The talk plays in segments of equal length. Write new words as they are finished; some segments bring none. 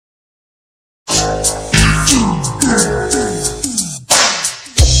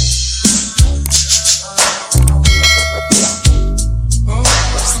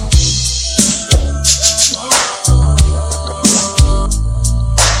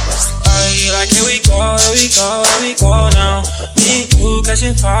we go now. Me and you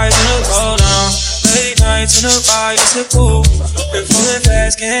catching fires in the go down. Late nights in the ride, it's the cool. Been falling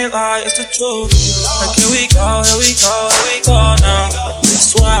fast, can't lie, it's the truth. Like here we go now. I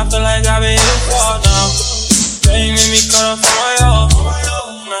swear I feel like I've been here before now. They made me cut off my own.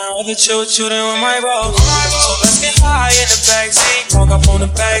 Now I'd rather chill with you than with my bros. So let's get high in the backseat, walk up on the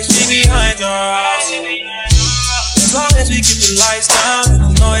back street behind your house. As long as we keep the lights down and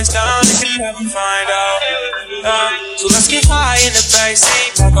the noise down, they can never find out. So let's get high in the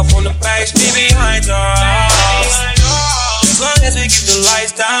backseat, walk up on the back street behind your house. As long as we keep the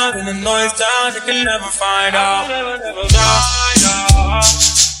lights down and the noise down, they can never find out.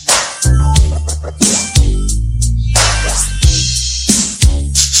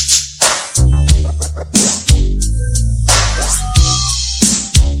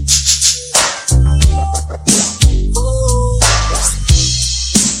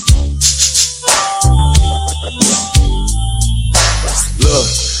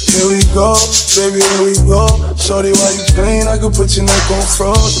 Here we go, baby, here we go. Shorty, while you playing, I could put your neck on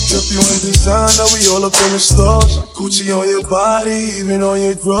froze. Drip you in design, now we all up in the stores. Gucci on your body, even on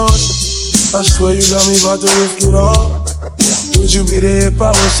your drawers. I swear you got me about to risk it all. Would you be there if I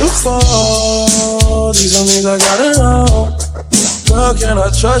was to fall? These are things I gotta know. Girl, can I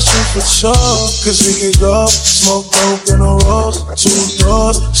trust you for sure? Cause we can go, smoke dope in a rose. 2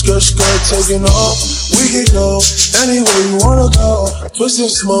 doors, skirt taking off. We can go anywhere you wanna go. Twist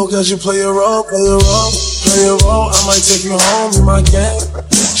and smoke as you play a role, play a role. I might take you home in my gang.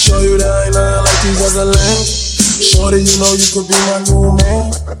 Show you that ain't nothing like these other lanes. Shorty, you know you could be my new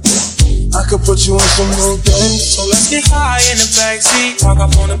man. I could put you in some new things. So let's get high in the backseat, walk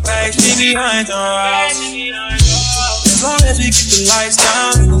up on the back street behind your house. As long as we keep the lights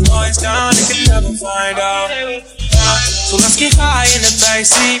down and the noise down, they can never find out. So let's get high in the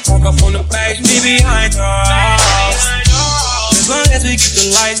backseat, walk up on the back street behind your house. As long as we keep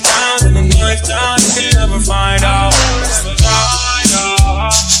the lights down and the noise down, they can never find out.